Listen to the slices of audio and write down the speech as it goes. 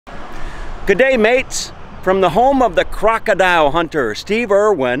Good day, mates. From the home of the crocodile hunter, Steve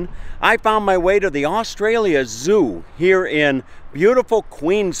Irwin, I found my way to the Australia Zoo here in beautiful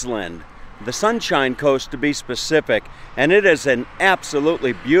Queensland, the Sunshine Coast to be specific, and it is an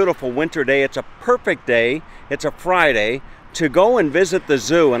absolutely beautiful winter day. It's a perfect day, it's a Friday, to go and visit the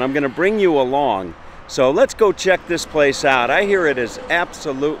zoo, and I'm going to bring you along. So let's go check this place out. I hear it is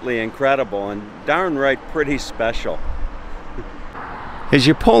absolutely incredible and darn right pretty special. As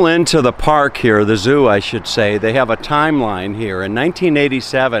you pull into the park here, the zoo I should say, they have a timeline here. In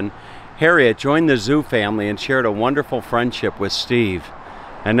 1987, Harriet joined the zoo family and shared a wonderful friendship with Steve.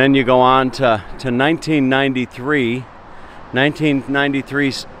 And then you go on to 1993.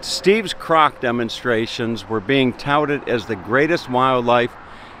 1993, Steve's croc demonstrations were being touted as the greatest wildlife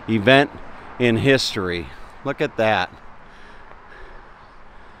event in history. Look at that.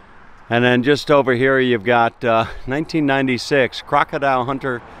 And then just over here you've got 1996, crocodile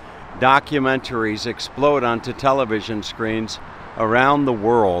hunter documentaries explode onto television screens around the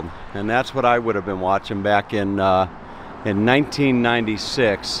world. And that's what I would have been watching back in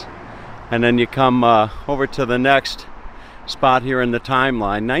 1996. And then you come over to the next spot here in the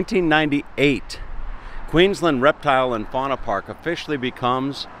timeline. 1998, Queensland Reptile and Fauna Park officially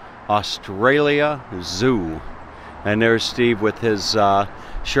becomes Australia Zoo. And there's Steve with his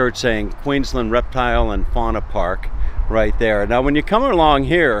shirt saying Queensland Reptile and Fauna Park right there. Now when you come along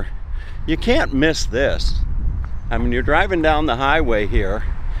here, you can't miss this. I mean, you're driving down the highway here,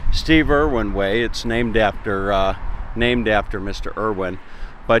 Steve Irwin Way. It's named after Mr. Irwin.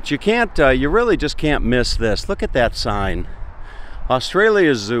 But you can't, you really just can't miss this. Look at that sign.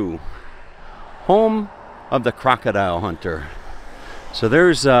 Australia Zoo, home of the crocodile hunter. So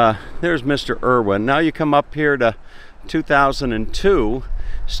there's Mr. Irwin. Now you come up here to 2002.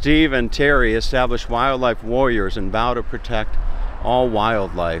 Steve and Terry established Wildlife Warriors and vow to protect all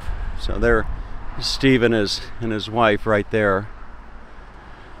wildlife. So there, Steve and his wife right there.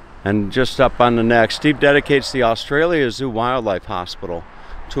 And just up on the next, Steve dedicates the Australia Zoo Wildlife Hospital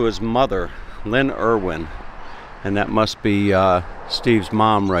to his mother, Lynn Irwin. And that must be Steve's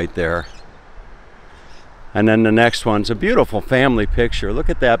mom right there. And then the next one's a beautiful family picture. Look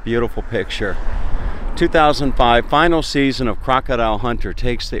at that beautiful picture. 2005, final season of Crocodile Hunter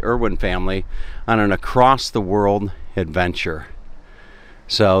takes the Irwin family on an across-the-world adventure.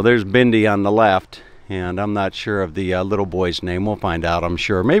 So there's Bindi on the left, and I'm not sure of the little boy's name. We'll find out, I'm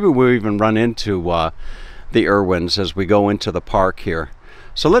sure. Maybe we'll even run into the Irwins as we go into the park here.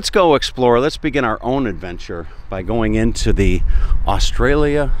 So let's go explore. Let's begin our own adventure by going into the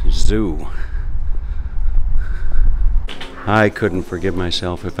Australia Zoo. I couldn't forgive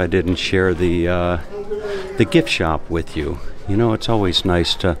myself if I didn't share the gift shop with you. You know, it's always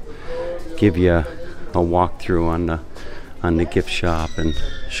nice to give you a walkthrough on the gift shop and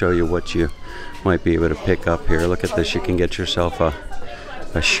show you what you might be able to pick up here. Look at this. You can get yourself a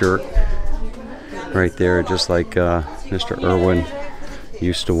shirt right there, just like Mr. Irwin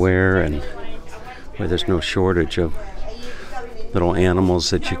used to wear, and boy, there's no shortage of little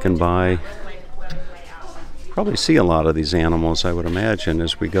animals that you can buy. Probably see a lot of these animals, I would imagine,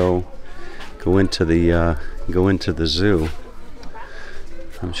 as we go into the zoo.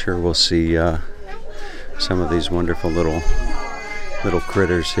 I'm sure we'll see some of these wonderful little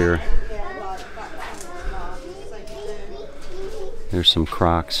critters here. There's some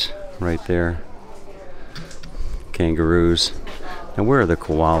crocs right there. Kangaroos. Now where are the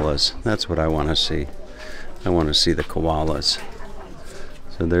koalas? That's what I want to see. I want to see the koalas.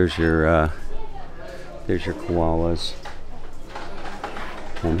 So there's your koalas.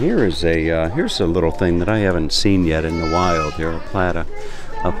 And here's a little thing that I haven't seen yet in the wild here, a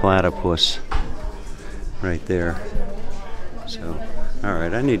platypus right there. So, all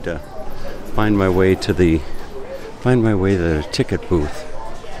right, I need to find my way to the ticket booth,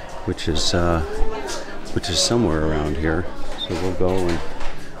 which is somewhere around here. So we'll go and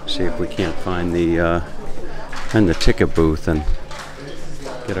see if we can't find the ticket booth and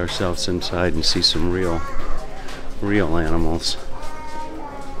get ourselves inside and see some real animals.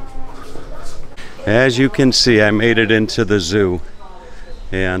 As you can see, I made it into the zoo,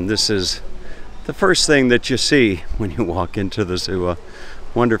 and this is the first thing that you see when you walk into the zoo, a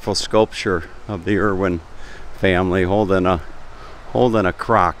wonderful sculpture of the Irwin family holding a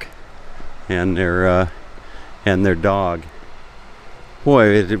croc and their dog. Boy,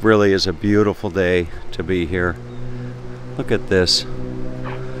 it really is a beautiful day to be here. Look at this.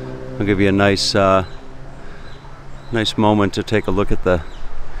 I'll give you a nice moment to take a look at the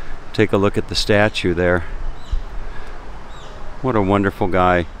statue there. What a wonderful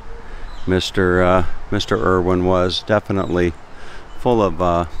guy Mr. Irwin was. Definitely full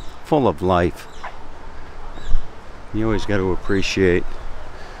of full of life. You always got to appreciate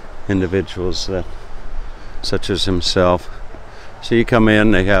individuals that, such as himself. So you come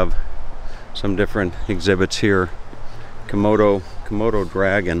in, they have some different exhibits here. Komodo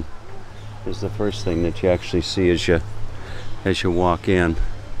dragon is the first thing that you actually see as you walk in.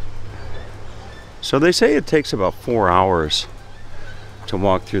 So they say it takes about 4 hours to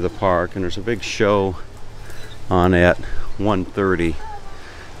walk through the park, and there's a big show on at 1:30,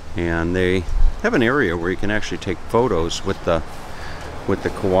 and they have an area where you can actually take photos with the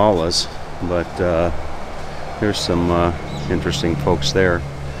koalas. But there's some interesting folks there.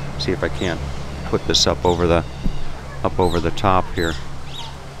 See if I can't put this up over the top here.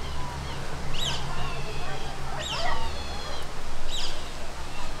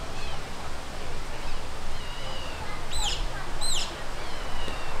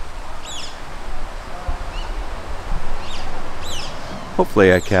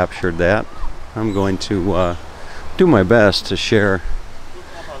 Hopefully I captured that. I'm going to do my best to share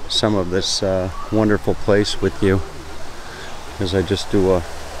some of this wonderful place with you as I just do a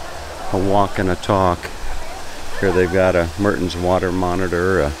walk and a talk. Here they've got a Mertens water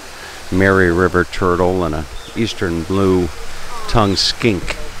monitor, a Mary River turtle, and a eastern blue tongue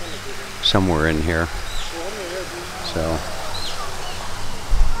skink somewhere in here. So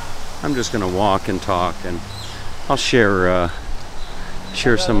I'm just going to walk and talk, and I'll share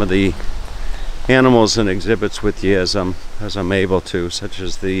some of the animals and exhibits with you as I'm able to, such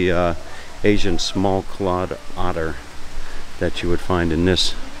as the Asian small-clawed otter that you would find in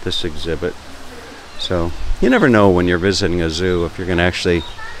this exhibit. So you never know when you're visiting a zoo if you're going to actually,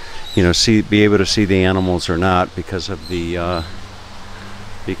 be able to see the animals or not because of the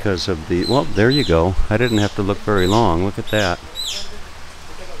well, there you go. I didn't have to look very long. Look at that. It's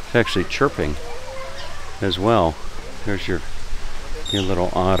actually chirping as well. There's your little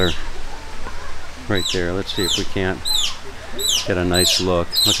otter right there. Let's see if we can't get a nice look.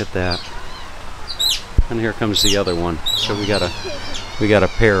 Look at that. And here comes the other one. So we got a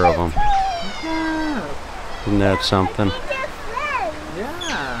pair of them. Isn't that something?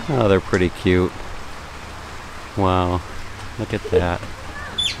 Yeah. Oh, they're pretty cute. Wow. Look at that.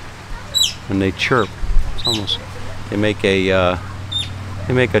 And they chirp. It's almost, they make a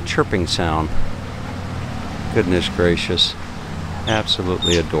chirping sound. Goodness gracious.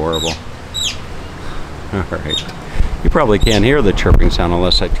 Absolutely adorable. Alright. You probably can't hear the chirping sound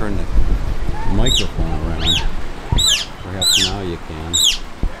unless I turn the microphone around. Perhaps now you can.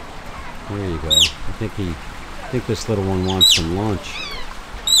 There you go. I think this little one wants some lunch.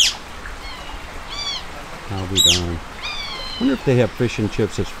 I'll be darned. I wonder if they have fish and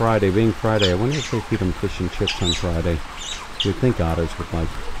chips. It's Friday. Being Friday, I wonder if they feed them fish and chips on Friday. You'd think otters would like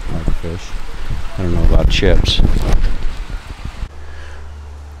fish. I don't know about chips.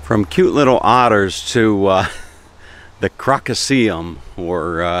 From cute little otters to the Crocoseum,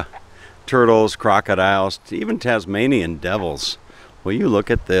 or turtles, crocodiles, to even Tasmanian devils. Well, you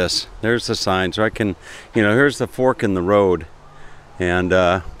look at this. There's the sign. So I can, here's the fork in the road. And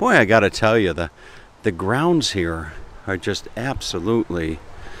boy, I got to tell you, the grounds here are just absolutely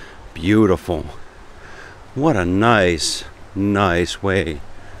beautiful. What a nice way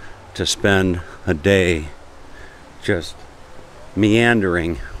to spend a day just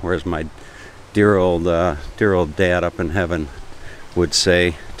meandering, or as my dear old dad up in heaven would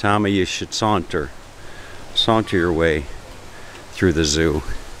say, Tommy, you should saunter your way through the zoo.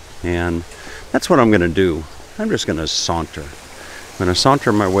 And that's what I'm going to do. I'm just going to saunter. I'm going to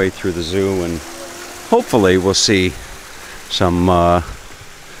saunter my way through the zoo, and hopefully we'll see some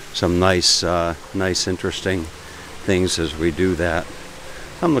nice interesting things as we do that.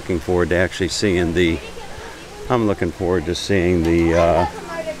 I'm looking forward to actually seeing the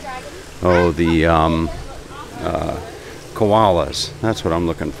koalas. That's what I'm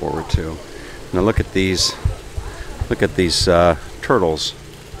looking forward to. Now look at these turtles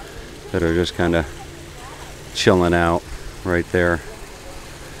that are just kind of chilling out right there.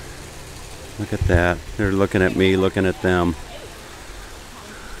 Look at that. They're looking at me, looking at them.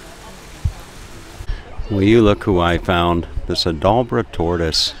 Well, you look who I found. This Aldabra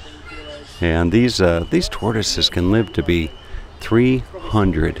tortoise. And these tortoises can live to be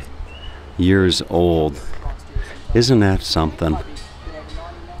 300 years old. Isn't that something?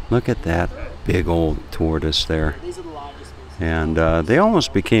 Look at that big old tortoise there. And they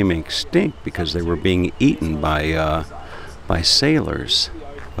almost became extinct because they were being eaten by sailors.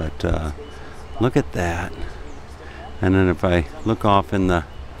 But look at that. And then if I look off in the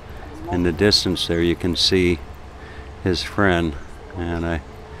distance there, you can see his friend. And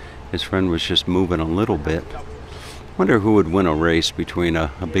his friend was just moving a little bit. Wonder who would win a race between a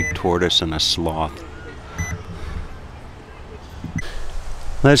big tortoise and a sloth.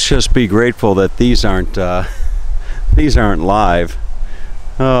 Let's just be grateful that these aren't live.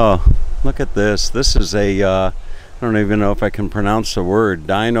 Oh, look at this. This is a I don't even know if I can pronounce the word.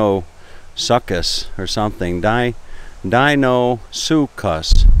 Deinosuchus or something. Deinosuchus.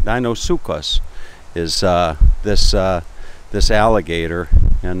 Deinosuchus is this alligator,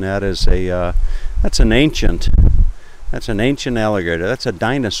 and that is that's an ancient alligator. That's a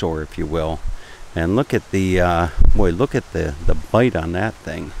dinosaur, if you will. And look at the boy, look at the bite on that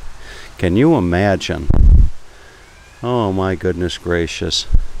thing. Can you imagine? Oh my goodness gracious.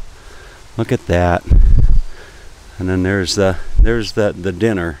 Look at that. And then there's the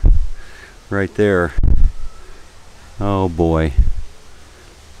dinner right there. Oh boy.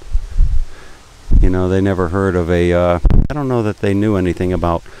 You know, they never heard of I don't know that they knew anything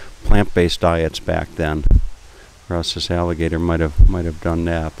about plant-based diets back then. Or else this alligator might have done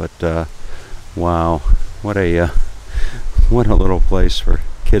that, but wow, what a little place for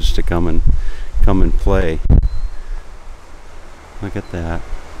kids to come and play. Look at that.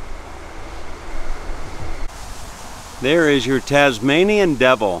 There is your Tasmanian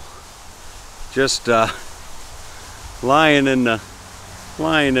devil, just lying in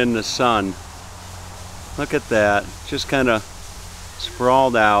the sun. Look at that, just kind of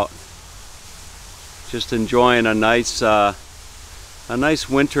sprawled out, just enjoying a nice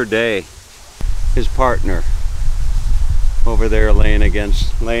winter day. His partner over there laying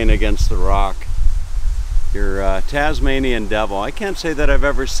against the rock. Your Tasmanian devil. I can't say that I've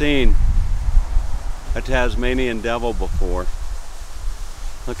ever seen a Tasmanian devil before.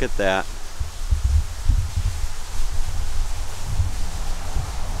 Look at that.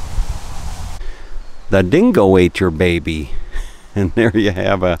 The dingo ate your baby. And there you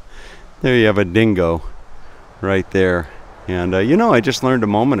have a dingo right there. And you know, I just learned a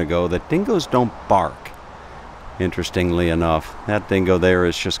moment ago that dingoes don't bark, interestingly enough. That dingo there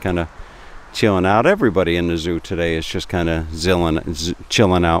is just kind of chilling out. Everybody in the zoo today is just kind of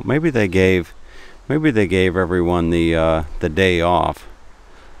chilling out. Maybe they gave everyone the day off.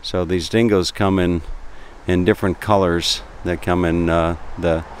 So these dingoes come in different colors. They come in the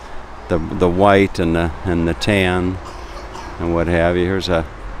white and the tan and what have you.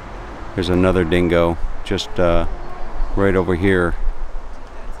 Here's another dingo just right over here,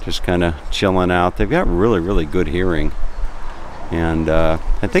 just kind of chilling out. They've got really good hearing, and I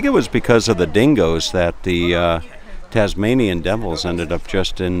think it was because of the dingoes that the Tasmanian devils ended up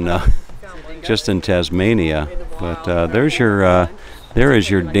just in Tasmania. But there is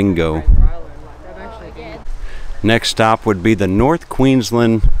your dingo. Next stop would be the North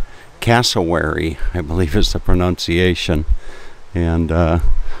Queensland cassowary, I believe is the pronunciation, and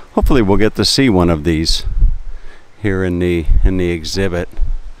hopefully we'll get to see one of these here in the exhibit.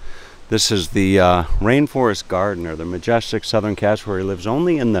 This is the rainforest gardener, the majestic southern cassowary. Lives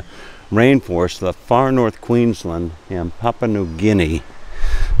only in the rainforest, the far north Queensland and Papua New Guinea.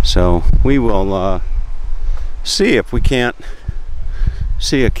 So we will see if we can't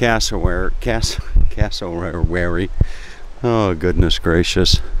see a cassowary. Oh goodness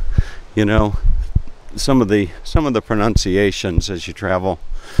gracious! You know, some of the pronunciations as you travel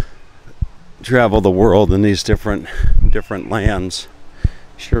the world in these different lands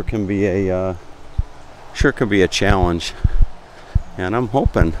sure can be a challenge, and I'm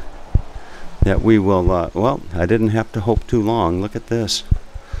hoping that we will well, I didn't have to hope too long. Look at this.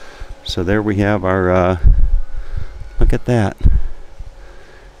 So there we have our look at that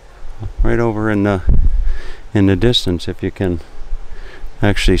right over in the distance. If you can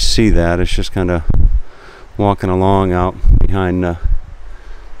actually see that, it's just kind of walking along out behind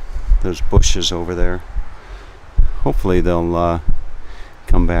those bushes over there. Hopefully they'll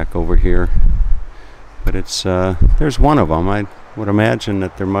come back over here, but it's there's one of them. I would imagine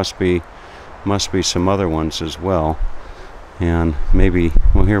that there must be some other ones as well, and maybe,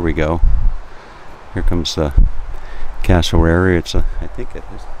 well, here we go. Here comes the cassowary. I think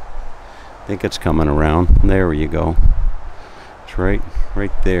it's coming around. There you go. It's right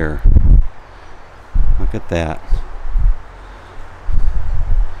there. Look at that.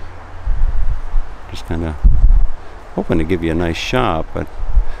 Just kind of hoping to give you a nice shot, but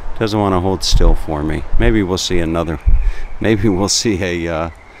doesn't want to hold still for me. Maybe we'll see another. Maybe we'll see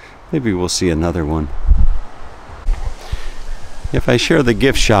another one. If I share the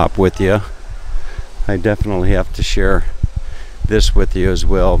gift shop with you, I definitely have to share this with you as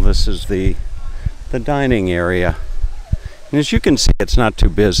well. This is the dining area, and as you can see, it's not too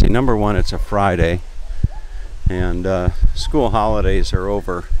busy. Number one, it's a Friday, and school holidays are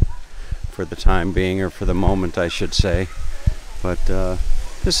over for the time being, or for the moment, I should say. But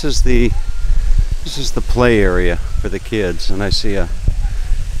this is the play area for the kids, and I see a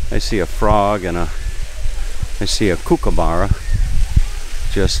frog and I see a kookaburra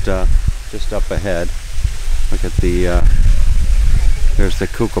just up ahead. Look at there's the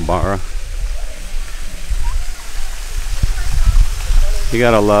kookaburra. You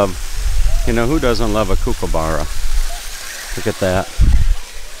gotta love, who doesn't love a kookaburra? Look at that.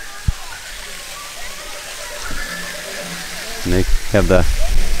 And they have the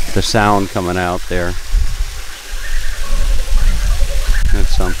sound coming out there.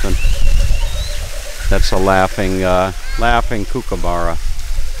 That's something. That's a laughing kookaburra.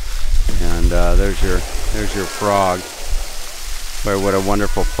 And there's your frog. Boy, what a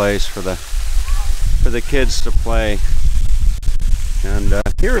wonderful place for the kids to play. And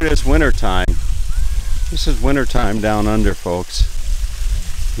here it is, wintertime. This is wintertime down under, folks.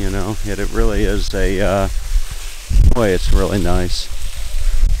 It really is boy, it's really nice.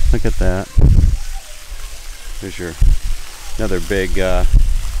 Look at that. There's your another big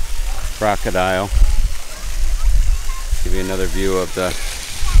crocodile. Give you another view of the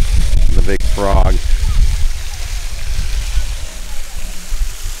big frog.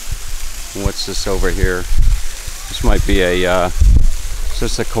 And what's this over here? This might be is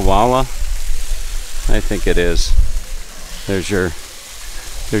this a koala? I think it is. There's your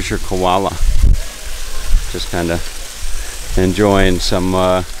koala. Just kind of enjoying some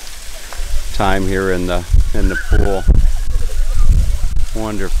time here in the pool.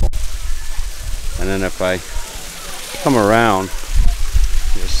 Wonderful. And then if I come around,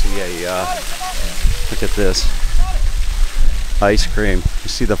 you'll see look at this ice cream. You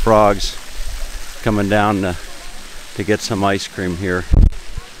see the frogs coming down to get some ice cream here.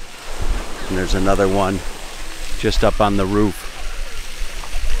 And there's another one just up on the roof.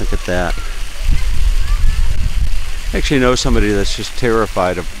 Look at that. I actually know somebody that's just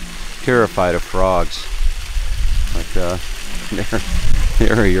terrified of frogs. But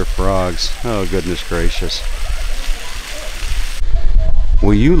there are your frogs. Oh, goodness gracious.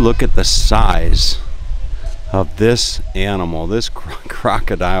 Will you look at the size of this animal, this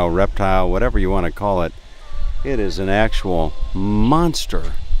crocodile, reptile, whatever you want to call it. It is an actual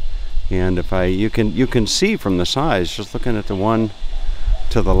monster. And you can see from the size, just looking at the one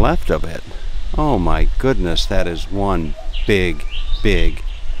to the left of it. Oh my goodness, that is one big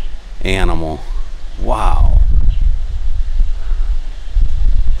animal. Wow.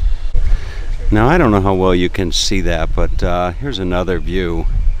 Now I don't know how well you can see that, but here's another view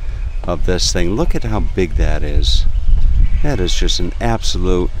of this thing. Look at how big that is. That is just an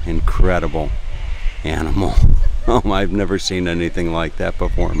absolute incredible animal. Oh, I've never seen anything like that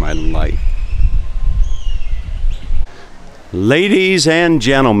before in my life. Ladies and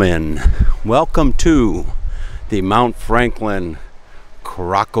gentlemen, welcome to the Mount Franklin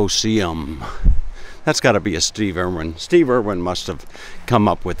Crocoseum. That's got to be a Steve Irwin. Steve Irwin must have come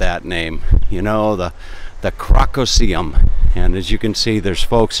up with that name. You know, the Crocoseum. And as you can see, there's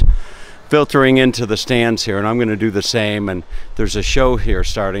folks filtering into the stands here, and I'm going to do the same. And there's a show here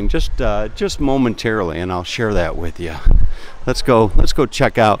starting just momentarily, and I'll share that with you. Let's go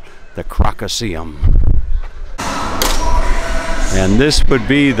check out the Crocoseum. And this would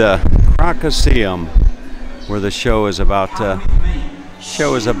be the Crocoseum, where the show is about to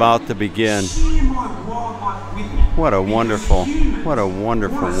begin. What a wonderful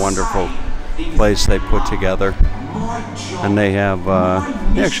place they put together. And they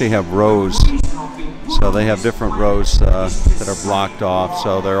actually have rows. So they have different rows that are blocked off.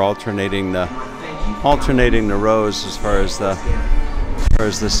 So they're alternating the rows as far as the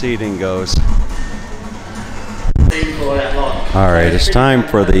seating goes. All right, it's time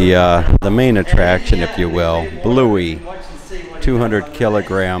for the main attraction, if you will. Bluey,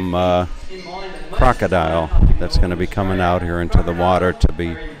 200-kilogram crocodile that's going to be coming out here into the water to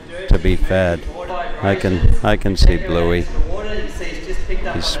be fed. I can see Bluey.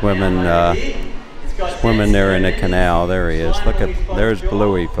 He's swimming there in the canal. There he is. There's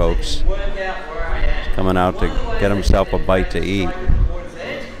Bluey, folks. He's coming out to get himself a bite to eat.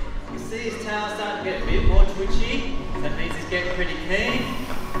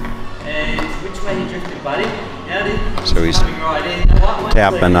 So he's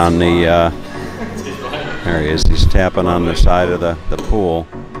tapping on the there he is. He's tapping on the side of the pool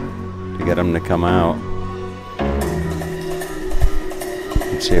to get him to come out.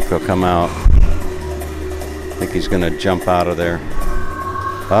 Let's see if he'll come out. I think he's going to jump out of there.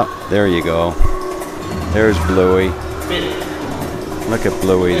 Oh, there you go. There's Bluey. Look at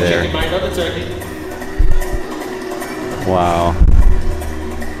Bluey there.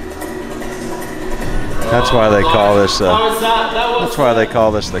 That's why they call this. That's why they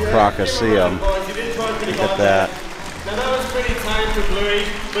call this the Crocoseum. Look at that. Now that was pretty tame for Bluey,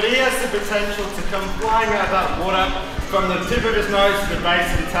 but he has the potential to come flying out of that water from the tip of his nose to the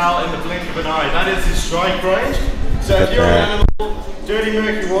base of the tail in the blink of an eye. That is his strike range. So if you're an animal, dirty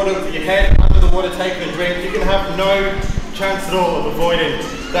murky water with your head under the water taking a drink, you can have no chance at all of avoiding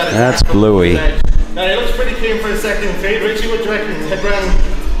that. That's Bluey. Now he looks pretty keen for a second feed. Richie, what do you reckon? Head round,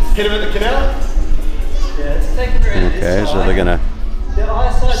 hit him at the canal? Yeah, let's take him around. Okay, so they're gonna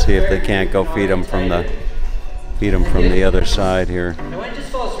see if they can't go feed him from the other side here. They won't just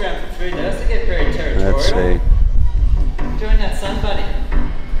follow us around for food, they also get very territorial. Let's see. Doing that, sun buddy.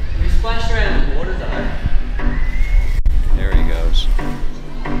 We splash around the water though. There he goes.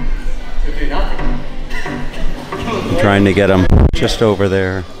 He'll do nothing. I'm trying to get him just over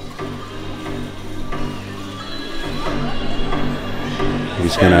there.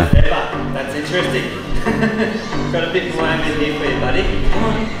 He's gonna. That's interesting. Got a bit more in here for you, buddy. Come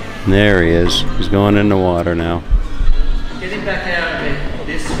on. There he is. He's going in the water now. Get him back out a bit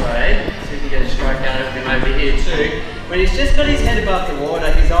this way, so we can get a strike out of him over here too. When he's just got his head above the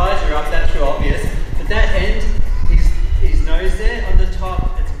water, his eyes are up, that's real obvious. But that end, his nose there on the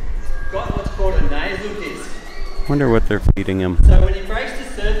top, it's got what's called a nasal disc. Wonder what they're feeding him. So when he breaks the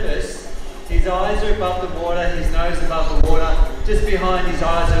surface, his eyes are above the water, his nose above the water. Just behind his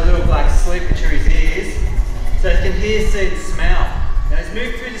eyes are a little black slit, which are his ears. So he can hear, see and smell. Now he's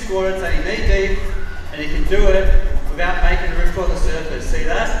moved through this water, it's only knee deep, and he can do it without making a rip on the surface. See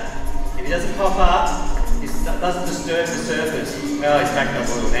that? If he doesn't pop up, he doesn't disturb the surface. Well, he's backed up a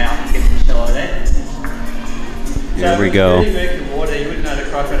little now, he gets shallow there. Here we go. If you really moved the water, you wouldn't know the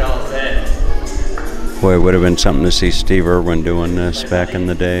crocodile's there. Boy, it would have been something to see Steve Irwin doing this back in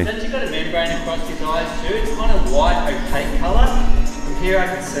the day. He's actually got a membrane across his eyes too. It's kind of white, opaque colour. From here I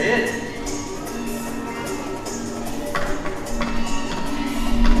can see it.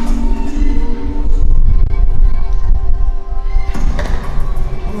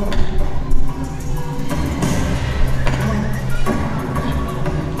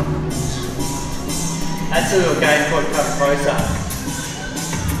 That's a little game called Come Closer.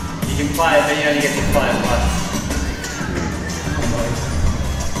 You can play it, but you only get to play it once.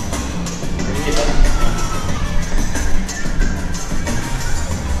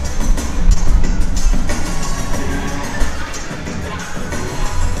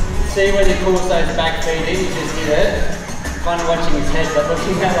 See when he pulls those back feet in, you just hit it. Kind of watching his head but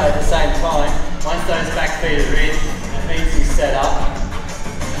looking that way at the same time. Once those back feet are in, it means he's set up,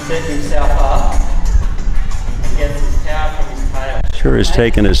 setting himself up. He gets his power from his tail. Sure is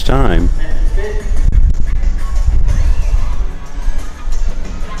taking his time.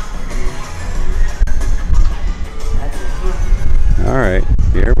 All right,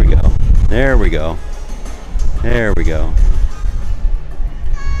 here we go. There we go. There we go.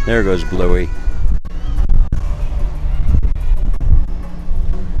 There goes Bluey.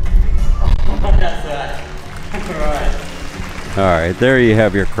 All right, there you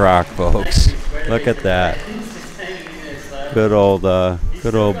have your croc, folks. Look at that. Good old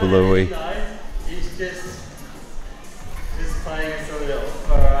Bluey. He's just playing us a little.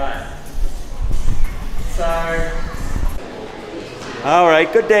 Alright. So.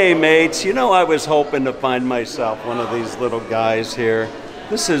 Alright, good day, mates. You know, I was hoping to find myself one of these little guys here.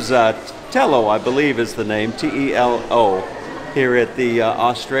 This is Tello, I believe is the name, T-E-L-O, here at the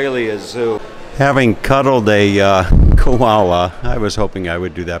Australia Zoo. Having cuddled a koala, I was hoping I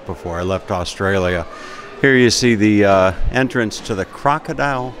would do that before I left Australia. Here you see the entrance to the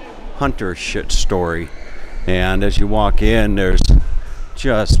Crocodile Hunter shit story. And as you walk in, there's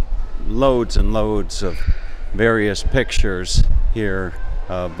just loads and loads of various pictures here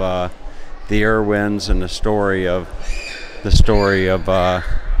of the Irwins and the story of the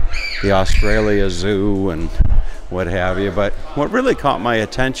Australia Zoo and what have you. But what really caught my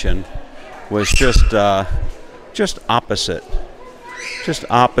attention was just opposite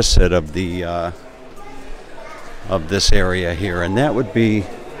of the of this area here, and that would be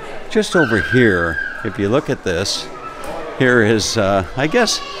just over here. If you look at this, here is I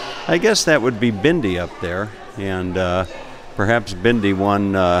guess that would be Bindi up there, and perhaps Bindi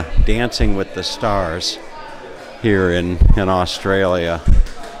won Dancing with the Stars here in Australia.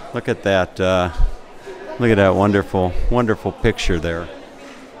 Look at that wonderful picture there.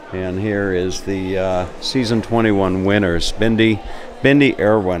 And here is the season 21 winners, Bindi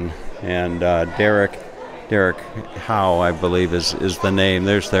Irwin and Derek Howe, I believe is the name.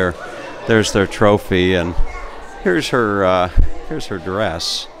 There's their trophy, and here's her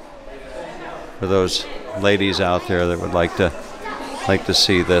dress for those ladies out there that would like to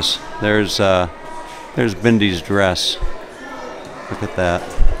see this. There's There's Bindi's dress. Look at that.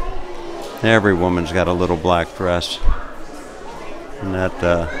 Every woman's got a little black dress. Isn't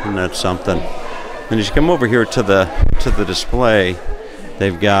that something? And as you come over here to the display,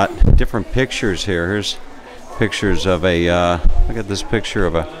 they've got different pictures here. Here's pictures of a look at this picture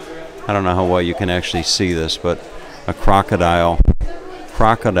of a, I don't know how well you can actually see this, but a crocodile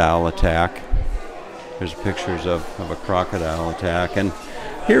attack. There's pictures of a crocodile attack. And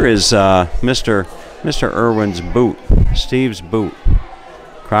here is Mr. Irwin's boot, Steve's boot.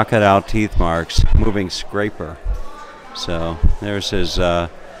 Crocodile teeth marks, moving scraper. So there's his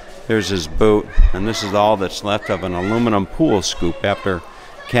boot, and this is all that's left of an aluminum pool scoop after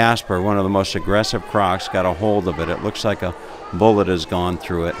Casper, one of the most aggressive crocs, got a hold of it. It looks like a bullet has gone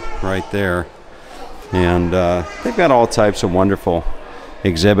through it right there. And they've got all types of wonderful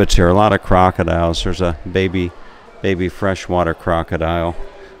exhibits here. A lot of crocodiles. There's a baby freshwater crocodile.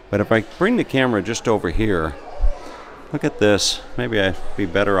 But if I bring the camera just over here, look at this. Maybe I'd be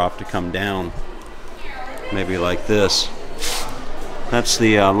better off to come down. Maybe like this. That's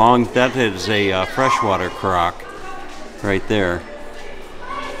the that is a freshwater croc right there.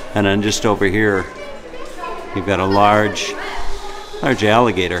 And then just over here, you've got a large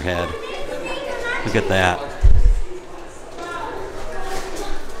alligator head. Look at that.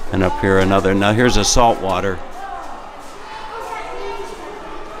 And up here another. Now here's a saltwater.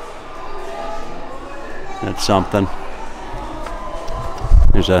 That's something.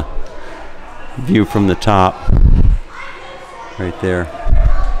 There's a view from the top right there.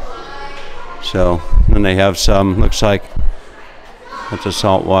 So then they have some, looks like that's a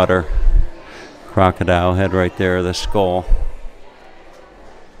saltwater crocodile head right there, the skull.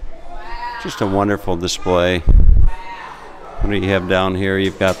 Just a wonderful display. What do you have down here?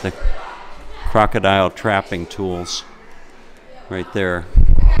 You've got the crocodile trapping tools right there.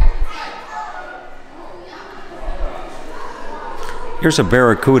 Here's a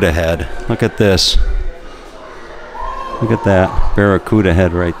barracuda head. Look at this. Look at that barracuda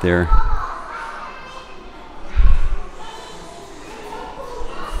head right there.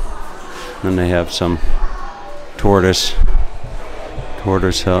 Then they have some tortoise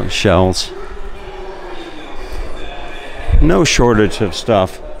shells. No shortage of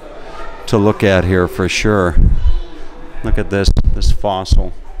stuff to look at here for sure. Look at this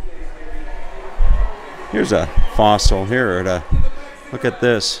fossil. Here's a fossil here. Look at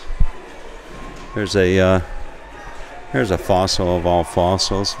this. There's a fossil of all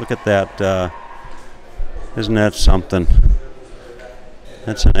fossils. Look at that. Isn't that something?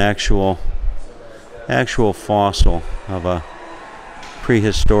 That's an actual fossil of a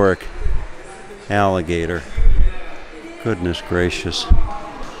prehistoric alligator. Goodness gracious.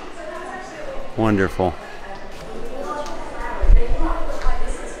 Wonderful.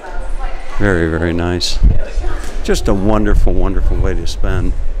 Very, very nice. Just a wonderful, wonderful way to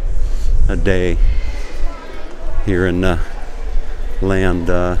spend a day here in the land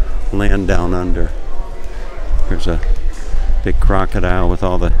down under. There's a big crocodile with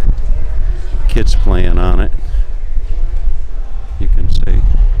all the kids playing on it. You can see.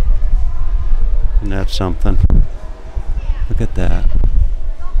 And that's something. Look at that.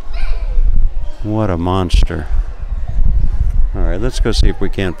 What a monster. Alright, let's go see if we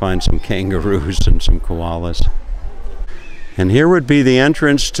can't find some kangaroos and some koalas. And here would be the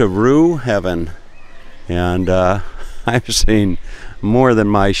entrance to Roo Heaven. And I've seen more than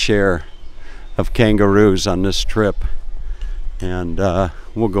my share of kangaroos on this trip. And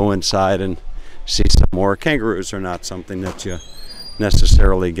we'll go inside and see some more. Kangaroos are not something that you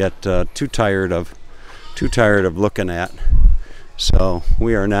necessarily get too tired of looking at. So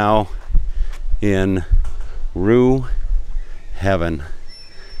we are now in Roo Heaven,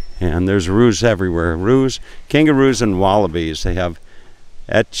 and there's roos everywhere. Roos, kangaroos, and wallabies. They have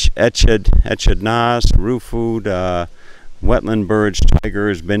echidnas, roo food, wetland birds,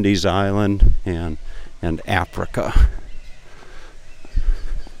 tigers, Bindi's Island, and Africa.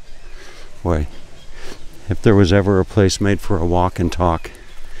 Boy, if there was ever a place made for a walk and talk,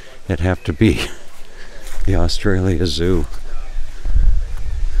 it'd have to be the Australia Zoo.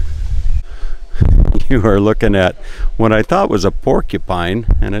 You are looking at what I thought was a porcupine,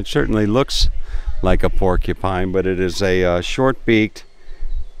 and it certainly looks like a porcupine, but it is a short-beaked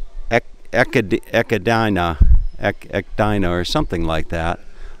echidna or something like that.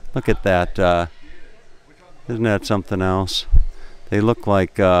 Look at that. Isn't that something else? They look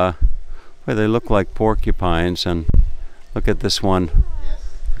like porcupines, and look at this one.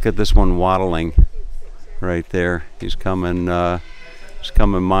 Look at this one waddling right there. He's coming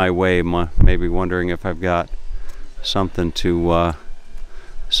my way, maybe wondering if I've got something to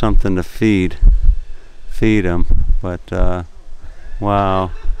feed. feed them. But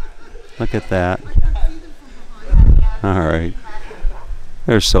wow, look at that. All right,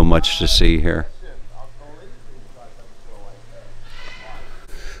 there's so much to see here.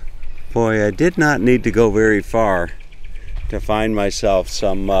 Boy, I did not need to go very far to find myself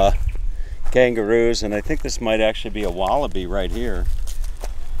some kangaroos, and I think this might actually be a wallaby right here.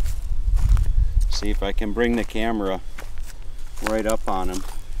 See if I can bring the camera right up on him.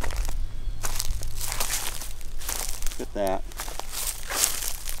 Look at that.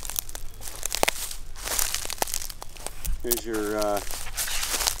 Here's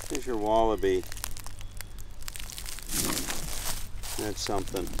your wallaby. That's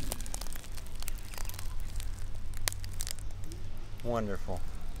something. Wonderful.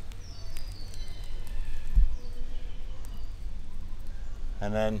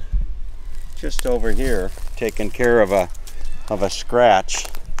 And then just over here, taking care of a scratch,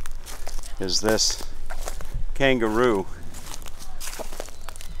 is this kangaroo.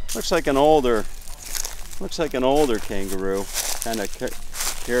 Looks like an older kangaroo. Kind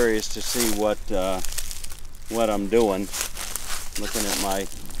of curious to see what I'm doing. Looking at my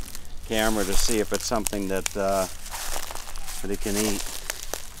camera to see if it's something that it can eat.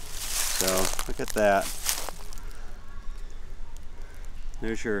 So look at that.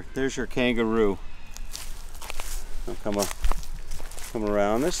 There's your kangaroo. I'll come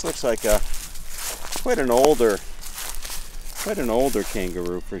around. This looks like quite an older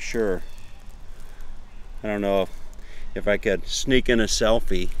kangaroo for sure. I don't know if I could sneak in a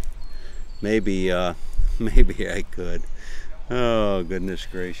selfie. Maybe I could. Oh, goodness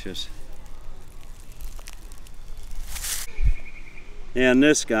gracious. And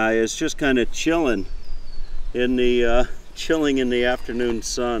this guy is just kind of chilling in the afternoon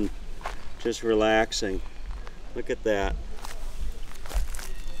sun, just relaxing. Look at that.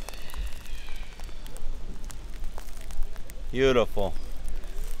 Beautiful.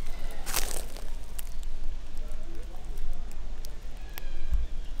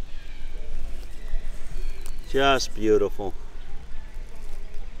 Just beautiful.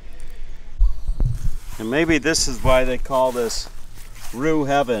 And maybe this is why they call this Roo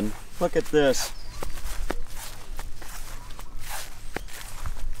Heaven. Look at this.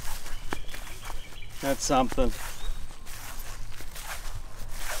 That's something.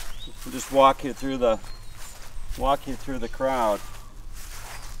 I'll just walk you through the crowd.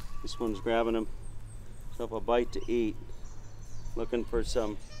 This one's grabbing himself a bite to eat. Looking for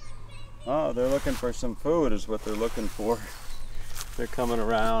some. Oh, they're looking for some food is what they're looking for. They're coming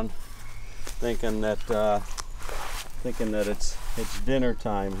around thinking that it's dinner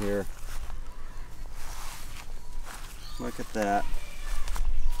time here. Look at that.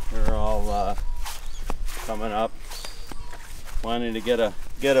 They're all coming up, wanting to get a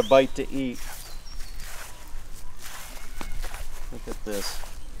bite to eat. Look at this.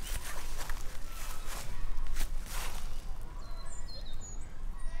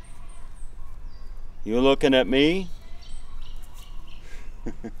 You looking at me?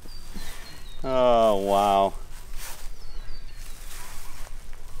 Oh, wow.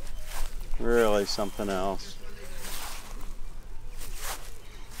 Really something else.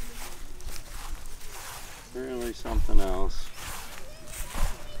 Really something else.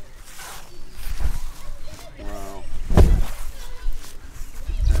 Wow.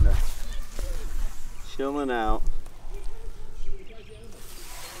 Just kind of chilling out.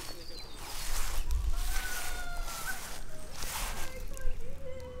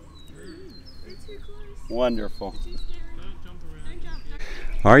 Wonderful.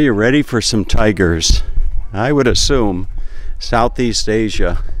 Are you ready for some tigers? I would assume Southeast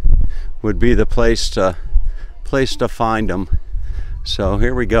Asia would be the place to find them. So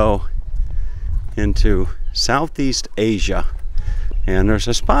here we go into Southeast Asia. And there's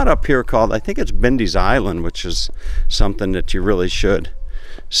a spot up here called, I think it's Bindi's Island, which is something that you really should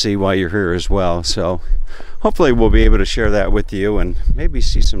see while you're here as well. So hopefully we'll be able to share that with you and maybe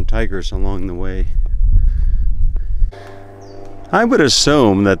see some tigers along the way. I would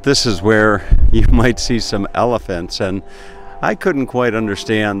assume that this is where you might see some elephants, and I couldn't quite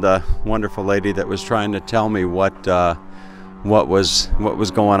understand the wonderful lady that was trying to tell me what was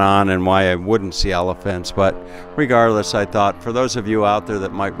going on and why I wouldn't see elephants. But regardless, I thought for those of you out there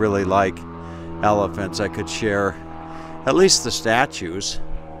that might really like elephants, I could share at least the statues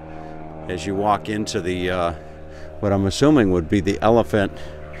as you walk into the what I'm assuming would be the elephant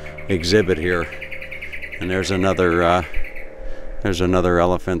exhibit here. And there's another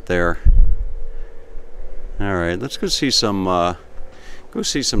elephant there. All right, let's go see some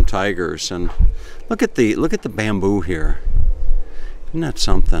tigers. And look at the bamboo here. Isn't that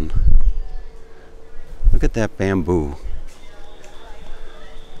something? Look at that bamboo.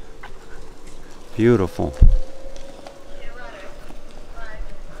 Beautiful.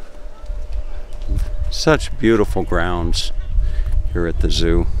 Such beautiful grounds here at the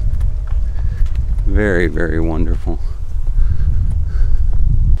zoo. Very, very wonderful.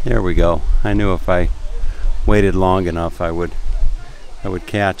 There we go. I knew if I waited long enough I would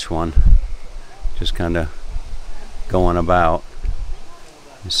catch one. Just kind of going about.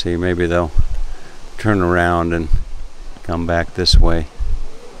 You see, maybe they'll turn around and come back this way.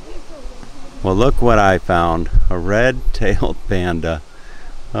 Well, look what I found. A red-tailed panda.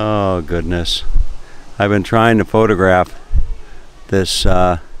 Oh goodness. I've been trying to photograph this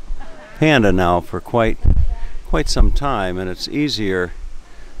panda now for quite some time, and it's easier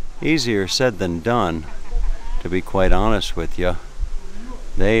said than done, to be quite honest with you.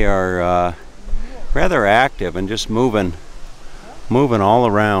 They are rather active and just moving all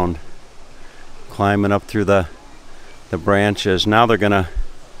around, climbing up through the branches. Now they're gonna,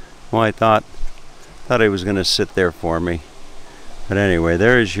 well, I thought he was gonna sit there for me. But anyway,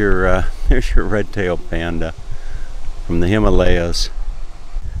 there's your red-tailed panda from the Himalayas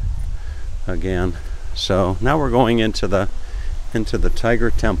again. So now we're going into the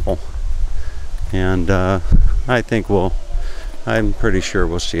Tiger Temple, and I'm pretty sure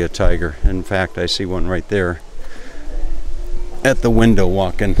we'll see a tiger. In fact, I see one right there at the window,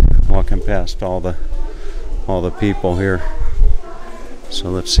 walking past all the people here. So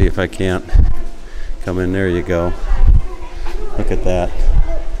let's see if I can't come in. There you go. Look at that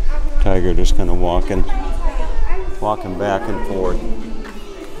tiger, just kind of walking back and forth.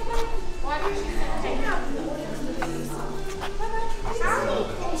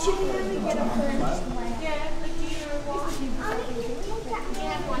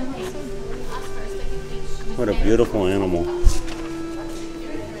 What a beautiful animal.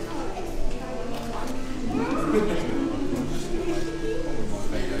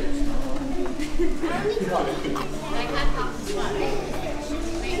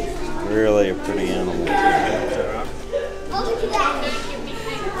 Really a pretty animal.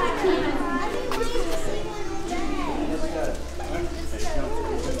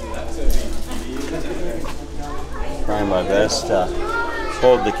 Trying my best to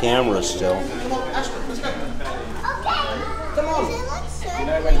hold the camera still.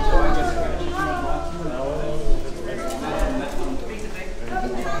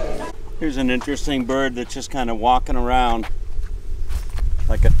 Here's an interesting bird that's just kind of walking around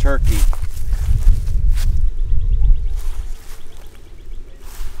like a turkey.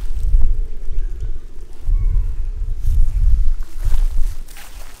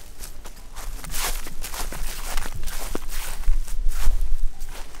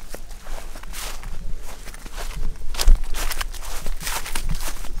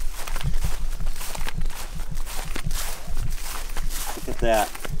 Look at that.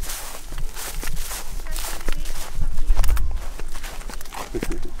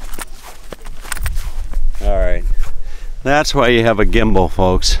 All right, that's why you have a gimbal,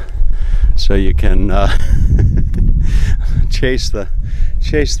 folks, so you can chase the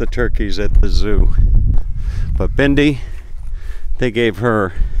turkeys at the zoo. But Bindi, they gave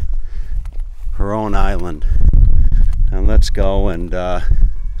her own island, and let's go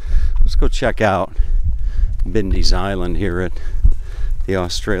check out Bindi's island here at the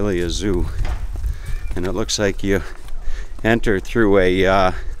Australia Zoo. And it looks like you enter through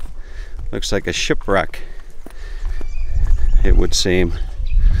a looks like a shipwreck, it would seem.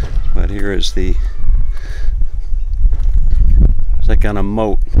 But here is it's like on a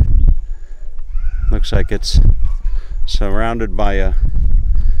moat. Looks like it's surrounded by a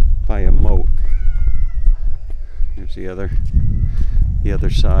moat. Here's the other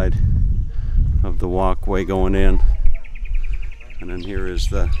side of the walkway going in, and then here's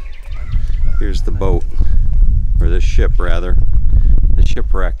the boat, or the ship rather, the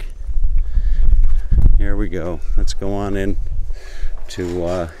shipwreck. Here we go. Let's go on in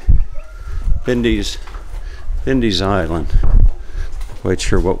to Bindi's island. Not quite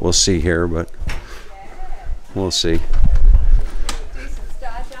sure what we'll see here, but we'll see.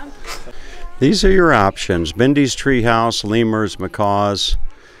 These are your options: Bindi's treehouse, lemurs, macaws,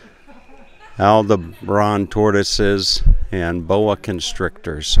 Aldabran tortoises, and boa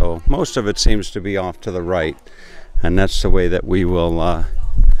constrictors. So most of it seems to be off to the right, and that's the way that we will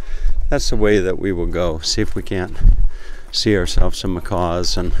go. See if we can't see ourselves some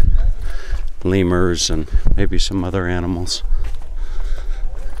macaws and lemurs and maybe some other animals.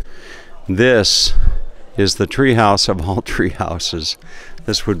 This is the treehouse of all treehouses.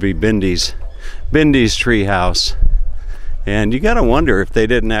 This would be Bindi's treehouse. And you gotta wonder if they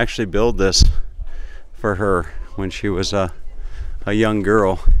didn't actually build this for her when she was a young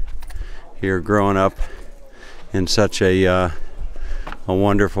girl here, growing up in such a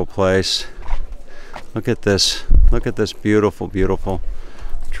wonderful place. Look at this. Look at this beautiful, beautiful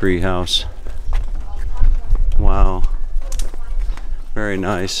tree house. Wow. Very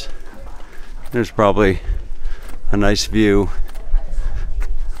nice. There's probably a nice view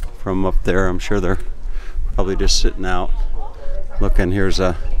from up there. I'm sure they're probably just sitting out looking. Here's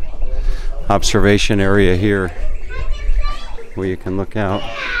a observation area here where you can look out.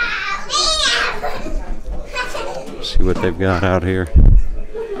 See what they've got out here.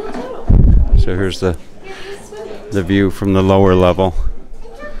 So here's the view from the lower level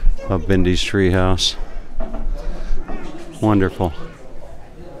of Bindi's treehouse. Wonderful.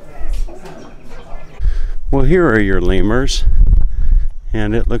 Well, here are your lemurs,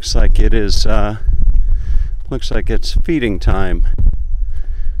 and it looks like it is looks like it's feeding time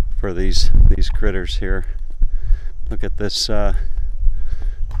for these critters here. Look at this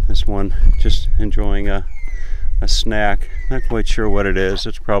this one just enjoying a snack. Not quite sure what it is.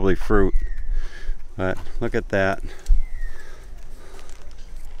 It's probably fruit, but look at that.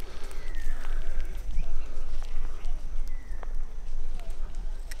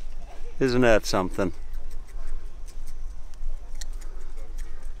 Isn't that something?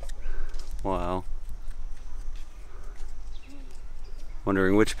 Wow.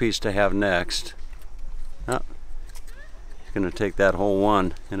 Wondering which piece to have next. Oh, he's gonna take that whole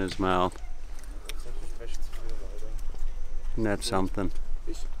one in his mouth. Isn't that something?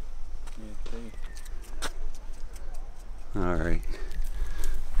 All right.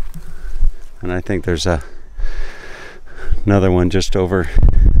 And I think there's another one just over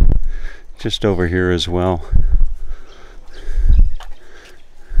here as well.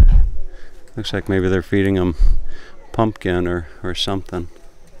 Looks like maybe they're feeding them pumpkin or something.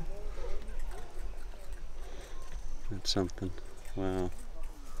 That's something. Wow.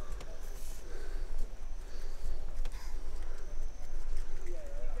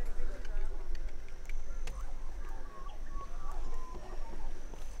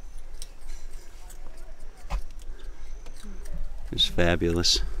 It's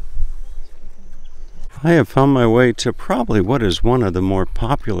fabulous. I have found my way to probably what is one of the more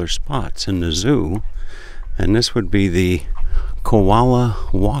popular spots in the zoo, and this would be the koala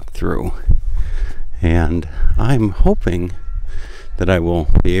walkthrough. And I'm hoping that I will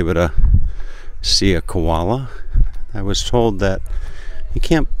be able to see a koala. I was told that you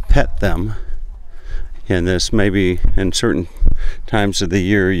can't pet them, and this maybe in certain times of the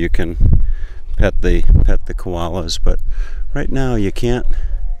year you can pet the koalas, but right now you can't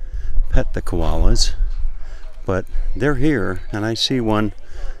pet the koalas. But they're here, and I see one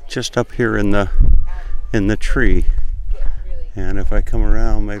just up here in the tree. And if I come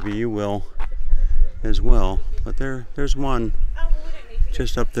around, maybe you will as well. But there's one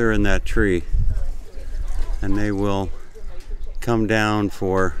just up there in that tree, and they will come down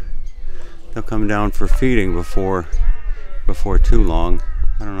for feeding before too long.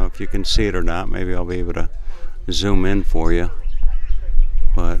 I don't know if you can see it or not. Maybe I'll be able to zoom in for you.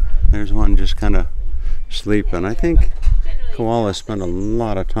 But there's one just kind of sleeping. I think koalas spend a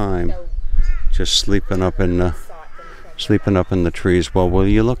lot of time just sleeping up in the trees. Well, will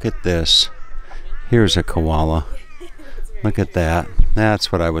you look at this? Here's a koala. Look at that.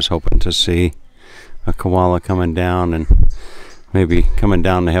 That's what I was hoping to see. A koala coming down, and maybe coming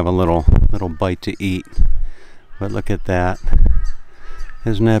down to have a little bite to eat. But look at that.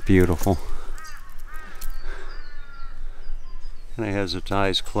 Isn't that beautiful? And it has its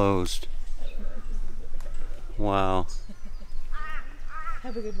eyes closed. Wow.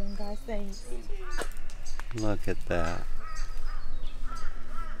 Have a good one, guys. Thanks. Look at that.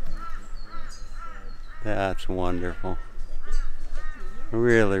 That's wonderful.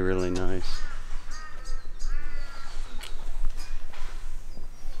 Really, really nice.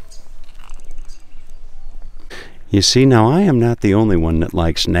 You see, now I am not the only one that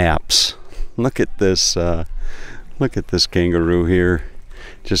likes naps. Look at this kangaroo here,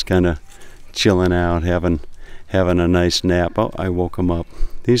 just kind of chilling out, having a nice nap. Oh, I woke him up.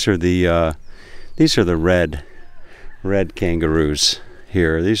 These are the red kangaroos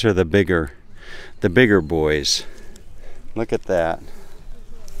here. These are the bigger boys. Look at that.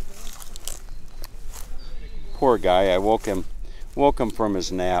 Poor guy. I woke him from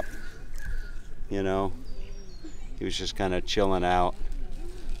his nap. You know, he was just kind of chilling out,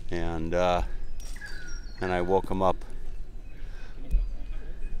 and I woke him up.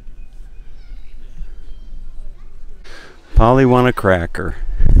 Polly want a cracker.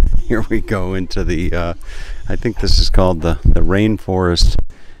 Here we go into the I think this is called the rainforest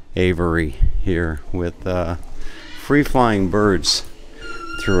aviary here with free-flying birds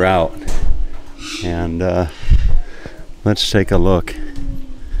throughout. And let's take a look.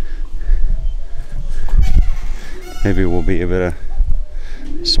 Maybe we'll be able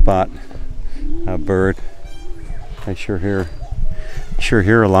to spot a bird. I sure hear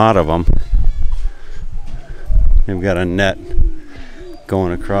a lot of them. They've got a net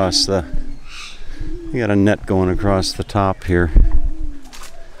going across the top here.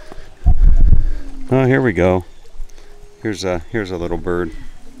 Oh, here we go. Here's a little bird.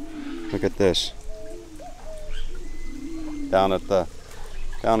 Look at this. Down at the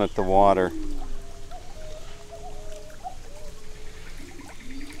water.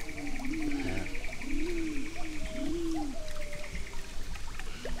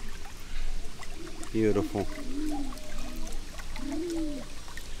 Beautiful.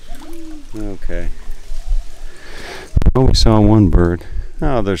 Okay. Oh, we saw one bird.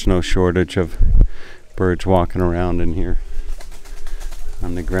 Oh, there's no shortage of birds walking around in here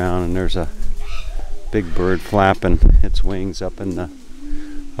on the ground, and there's a big bird flapping its wings up in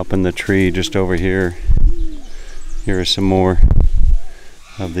the tree just over here. Here are some more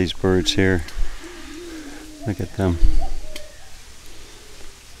of these birds here. Look at them.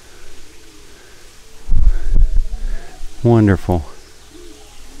 Wonderful.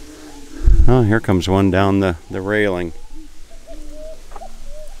 Oh, here comes one down the railing.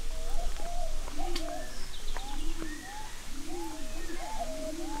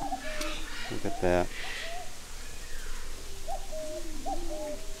 Look at that.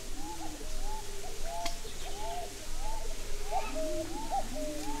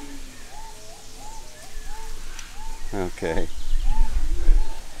 Okay.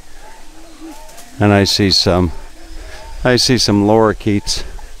 And I see some lorikeets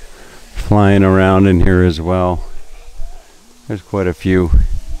flying around in here as well. There's quite a few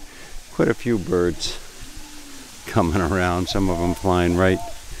birds coming around. Some of them flying right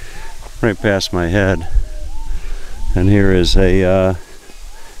past my head. And here is a I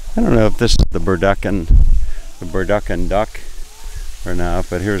don't know if this is the burducken duck or not,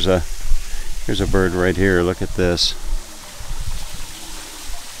 but here's a bird right here. Look at this.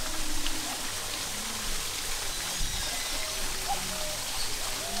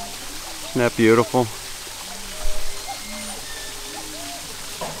 Isn't that beautiful?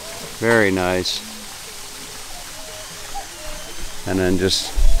 Very nice. And then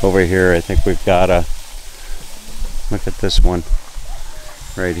just over here, I think we've got a, look at this one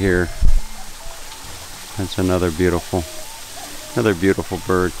right here. That's another beautiful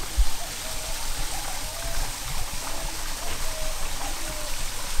bird.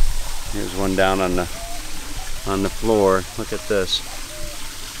 Here's one down on the floor. Look at this.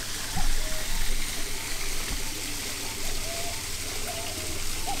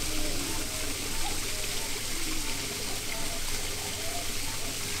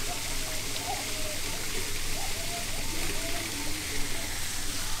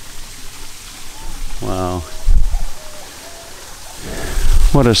 Wow.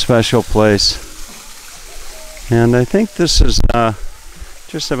 What a special place. And I think this is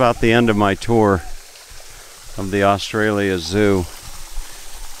just about the end of my tour of the Australia Zoo.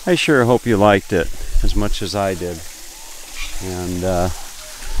 I sure hope you liked it as much as I did. And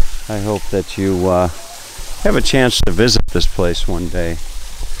I hope that you have a chance to visit this place one day.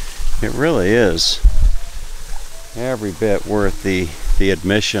 It really is every bit worth the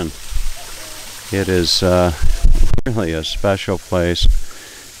admission. It is really a special place.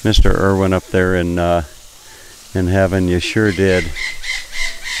 Mr. Irwin up there in heaven, you sure did.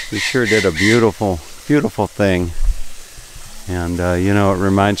 You sure did a beautiful thing. And you know, it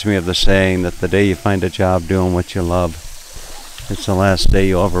reminds me of the saying that the day you find a job doing what you love, it's the last day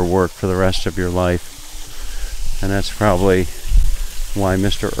you'll ever work for the rest of your life. And that's probably why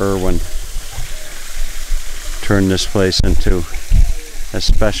Mr. Irwin turned this place into as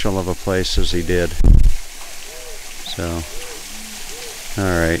special of a place as he did. So,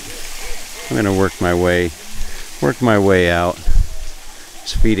 all right, I'm gonna work my way out.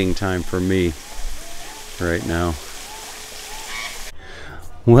 It's feeding time for me right now.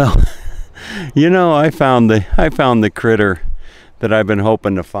 Well, you know, I found the critter that I've been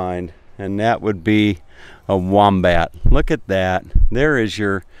hoping to find, and that would be a wombat. Look at that. There is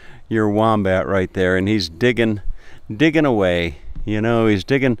your wombat right there, and he's digging away. You know, he's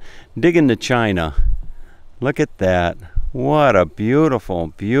digging to China. Look at that. What a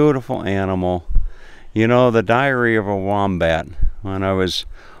beautiful animal. You know, The Diary of a Wombat. When I was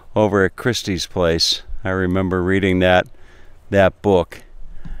over at Christie's place, I remember reading that book.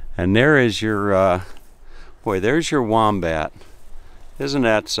 And there is your, boy, there's your wombat. Isn't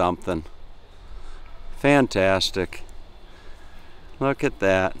that something? Fantastic. Look at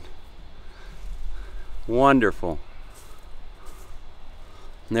that. Wonderful.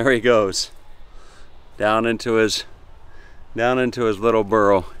 And there he goes. Down into his little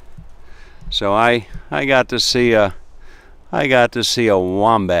burrow. So I got to see a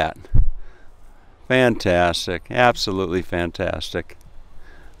wombat. Fantastic. Absolutely fantastic.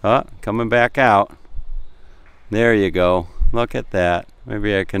 Oh, coming back out. There you go. Look at that.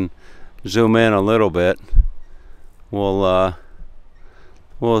 Maybe I can zoom in a little bit. We'll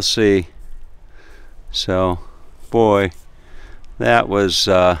see. So, boy, that was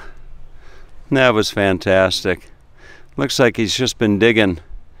fantastic. Looks like he's just been digging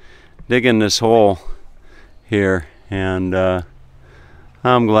this hole here, and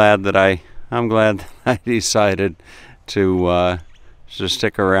I'm glad that I decided to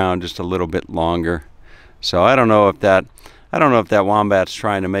stick around just a little bit longer. So I don't know if that wombat's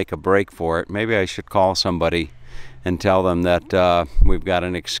trying to make a break for it. Maybe I should call somebody and tell them that we've got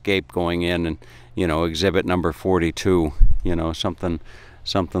an escape going in, and exhibit number 42, something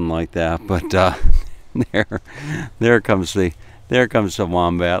like that. But there comes the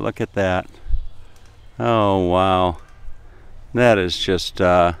wombat. Look at that. Oh wow, that is just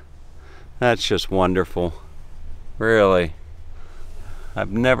that's just wonderful. Really,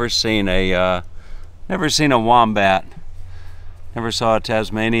 I've never seen a wombat. Never saw a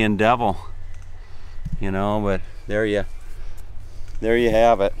Tasmanian devil. But there you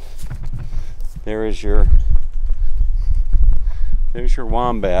have it. There's your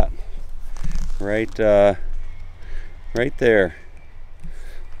wombat. Right there.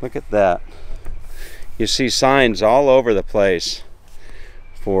 Look at that. You see signs all over the place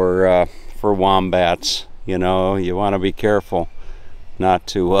for wombats. You want to be careful not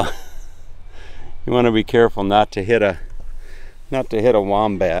to hit a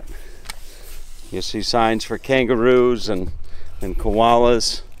wombat. You see signs for kangaroos and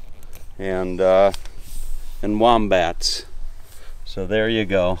koalas and wombats. So there you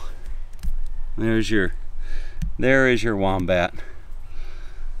go. There is your wombat.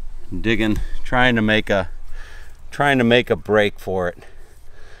 Digging, trying to make a break for it.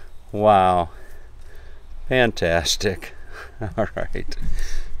 Wow. Fantastic. All right.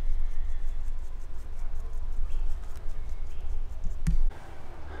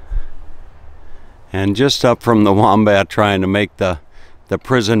 And just up from the wombat trying to make the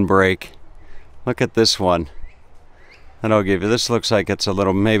prison break, look at this one. And I'll give you, this looks like it's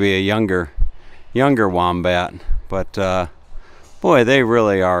maybe a younger wombat, but boy, they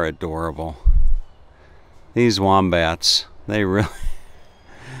really are adorable. These wombats, they really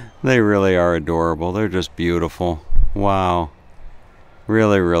are adorable. They're just beautiful. Wow.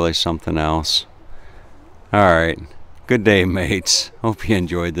 Really something else. All right. Good day, mates. Hope you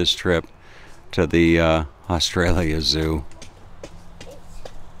enjoyed this trip to the Australia Zoo.